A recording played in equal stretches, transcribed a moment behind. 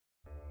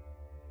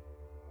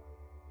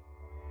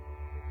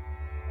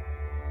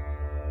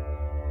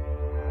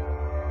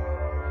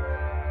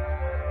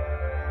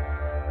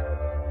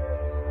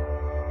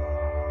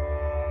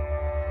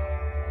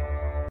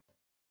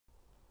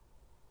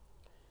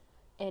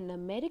An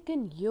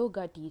American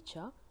yoga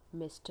teacher,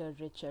 Mr.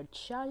 Richard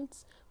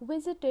Schultz,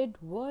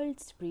 visited World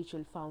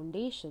Spiritual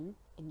Foundation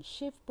in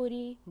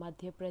Shivpuri,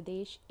 Madhya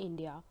Pradesh,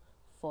 India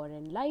for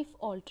a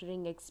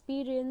life-altering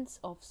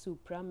experience of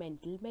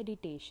supramental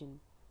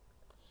meditation.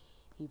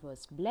 He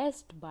was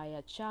blessed by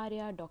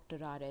Acharya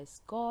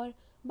Dr.R.S.Gaur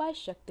by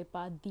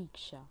shaktipat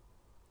deeksha.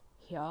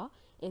 Here,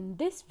 in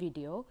this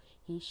video,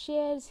 he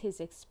shares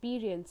his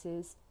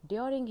experiences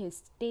during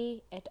his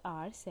stay at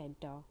our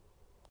center.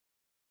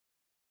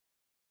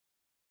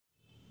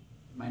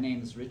 My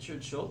name is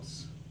Richard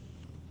Schultz.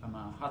 I'm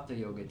a Hatha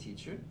Yoga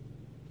teacher.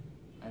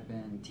 I've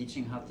been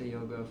teaching Hatha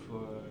Yoga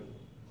for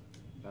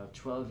about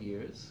 12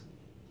 years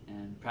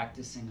and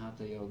practicing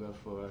Hatha Yoga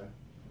for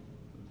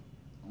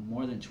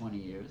more than 20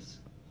 years,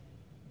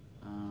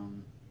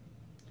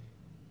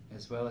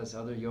 as well as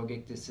other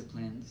yogic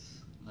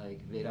disciplines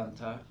like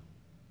Vedanta,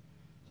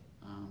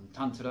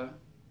 Tantra,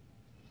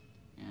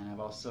 and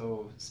I've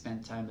also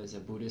spent time as a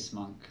Buddhist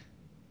monk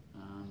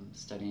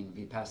studying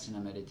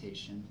Vipassana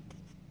meditation.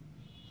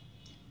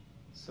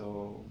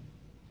 So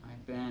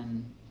I've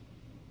been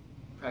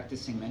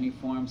practicing many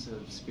forms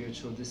of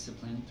spiritual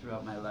discipline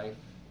throughout my life,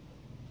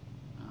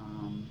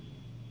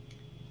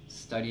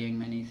 studying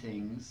many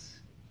things,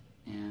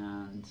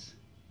 and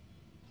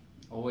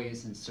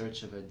always in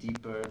search of a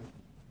deeper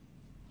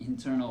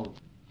internal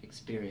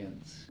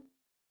experience.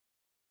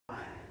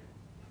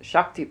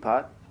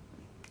 Shaktipat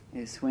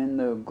is when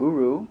the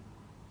guru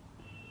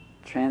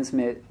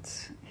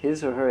transmits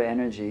his or her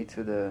energy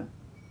to the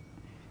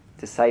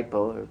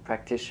disciple or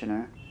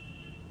practitioner.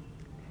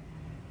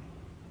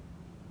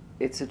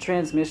 It's a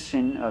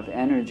transmission of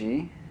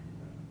energy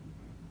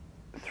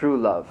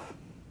through love,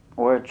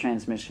 or a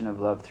transmission of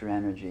love through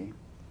energy.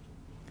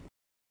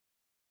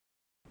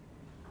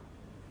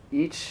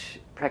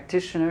 Each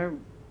practitioner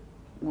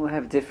will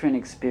have different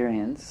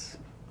experience,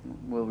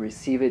 will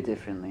receive it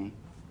differently.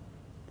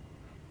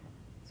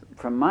 So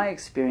from my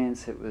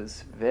experience, it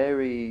was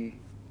very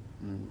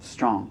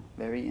strong,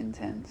 very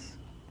intense.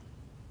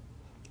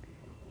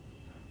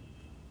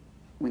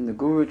 When the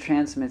guru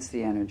transmits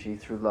the energy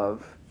through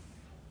love,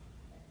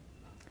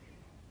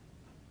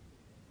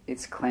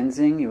 it's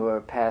cleansing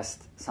your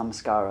past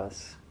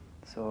samskaras.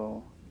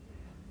 So,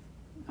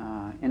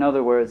 in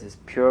other words, it's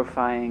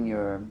purifying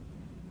your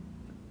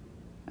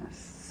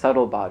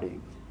subtle body,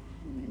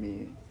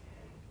 maybe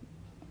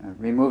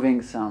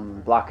removing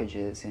some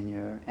blockages in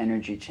your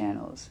energy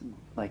channels,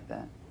 like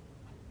that.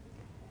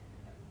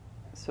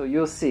 So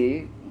you'll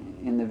see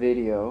in the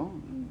video,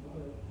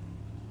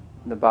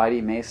 the body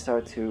may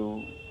start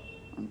to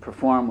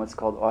perform what's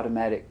called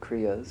automatic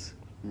kriyas,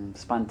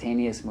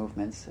 spontaneous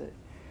movements that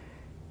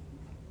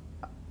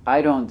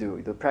I don't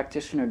do, the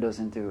practitioner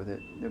doesn't do,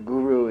 the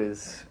guru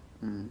is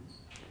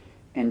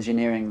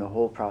engineering the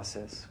whole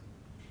process.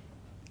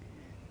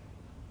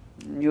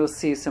 You'll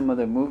see some of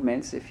the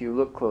movements, if you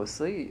look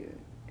closely,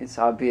 it's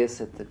obvious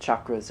that the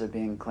chakras are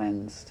being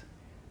cleansed,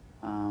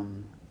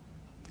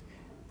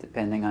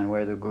 depending on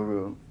where the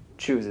guru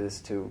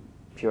chooses to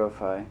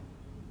purify.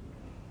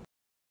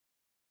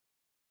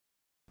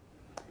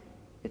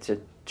 It's a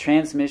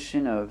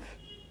transmission of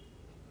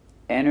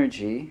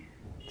energy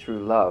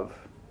through love,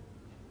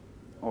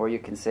 or you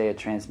can say a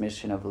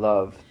transmission of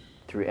love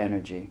through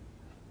energy.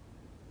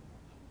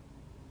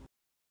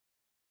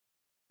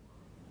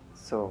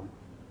 So,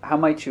 how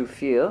might you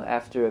feel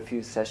after a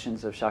few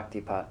sessions of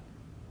Shaktipat?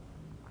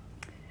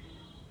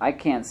 I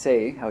can't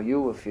say how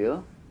you will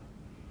feel,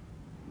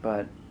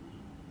 but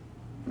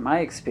my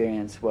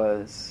experience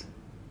was,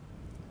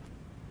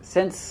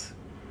 since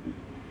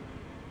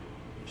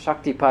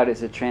Shaktipat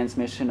is a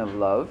transmission of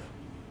love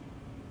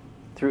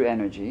through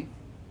energy,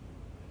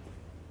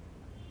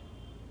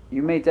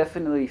 you may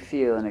definitely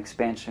feel an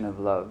expansion of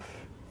love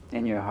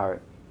in your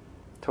heart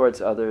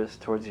towards others,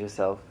 towards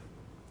yourself,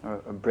 or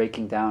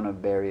breaking down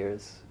of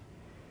barriers,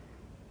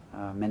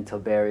 mental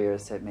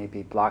barriers that may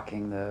be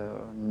blocking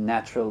the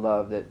natural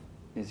love that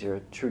is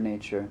your true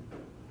nature.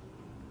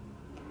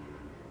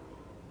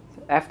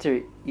 So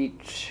after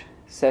each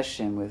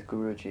session with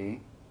Guruji,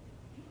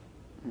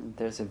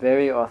 there's a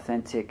very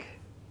authentic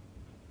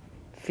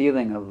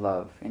feeling of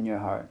love in your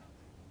heart.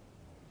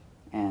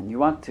 And you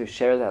want to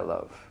share that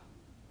love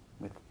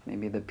with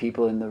maybe the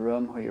people in the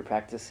room who you're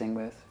practicing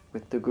with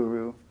the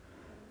Guru,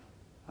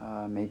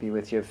 maybe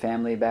with your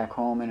family back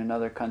home in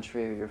another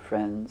country, or your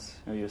friends,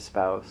 or your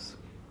spouse.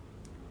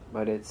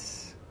 But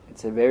it's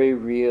a very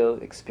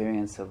real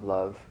experience of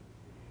love,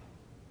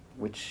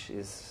 which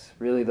is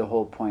really the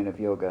whole point of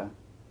yoga.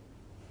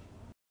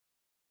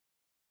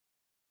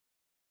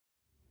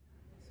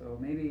 So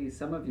maybe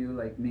some of you,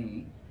 like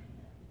me,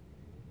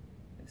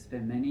 have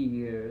spent many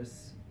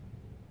years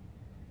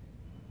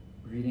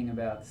reading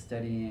about,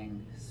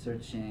 studying,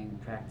 searching,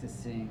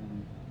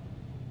 practicing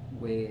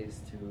ways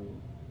to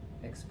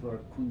explore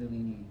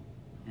Kundalini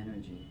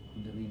energy,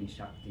 Kundalini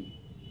Shakti,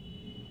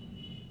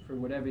 for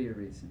whatever your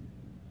reason,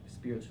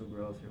 spiritual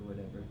growth or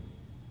whatever.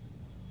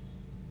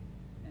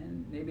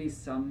 And maybe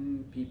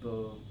some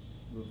people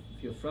will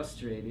feel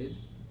frustrated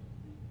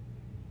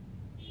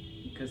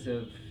because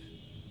of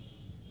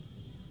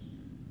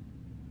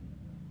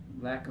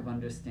lack of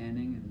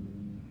understanding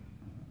and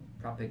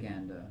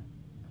propaganda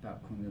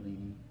about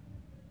Kundalini.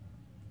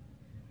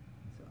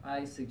 So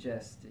I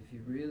suggest, if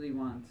you really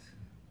want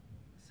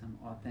some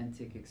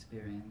authentic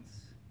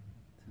experience,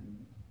 some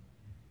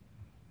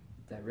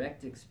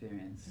direct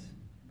experience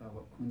about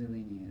what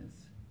Kundalini is,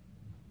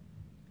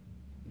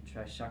 you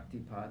try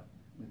shaktipat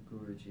with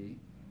Guruji,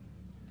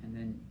 and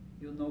then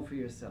you'll know for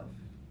yourself.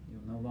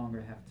 You'll no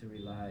longer have to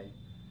rely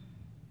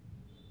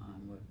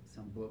on what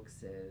some book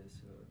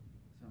says or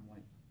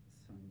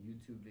some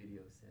YouTube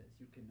video says.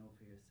 You can know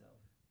for yourself.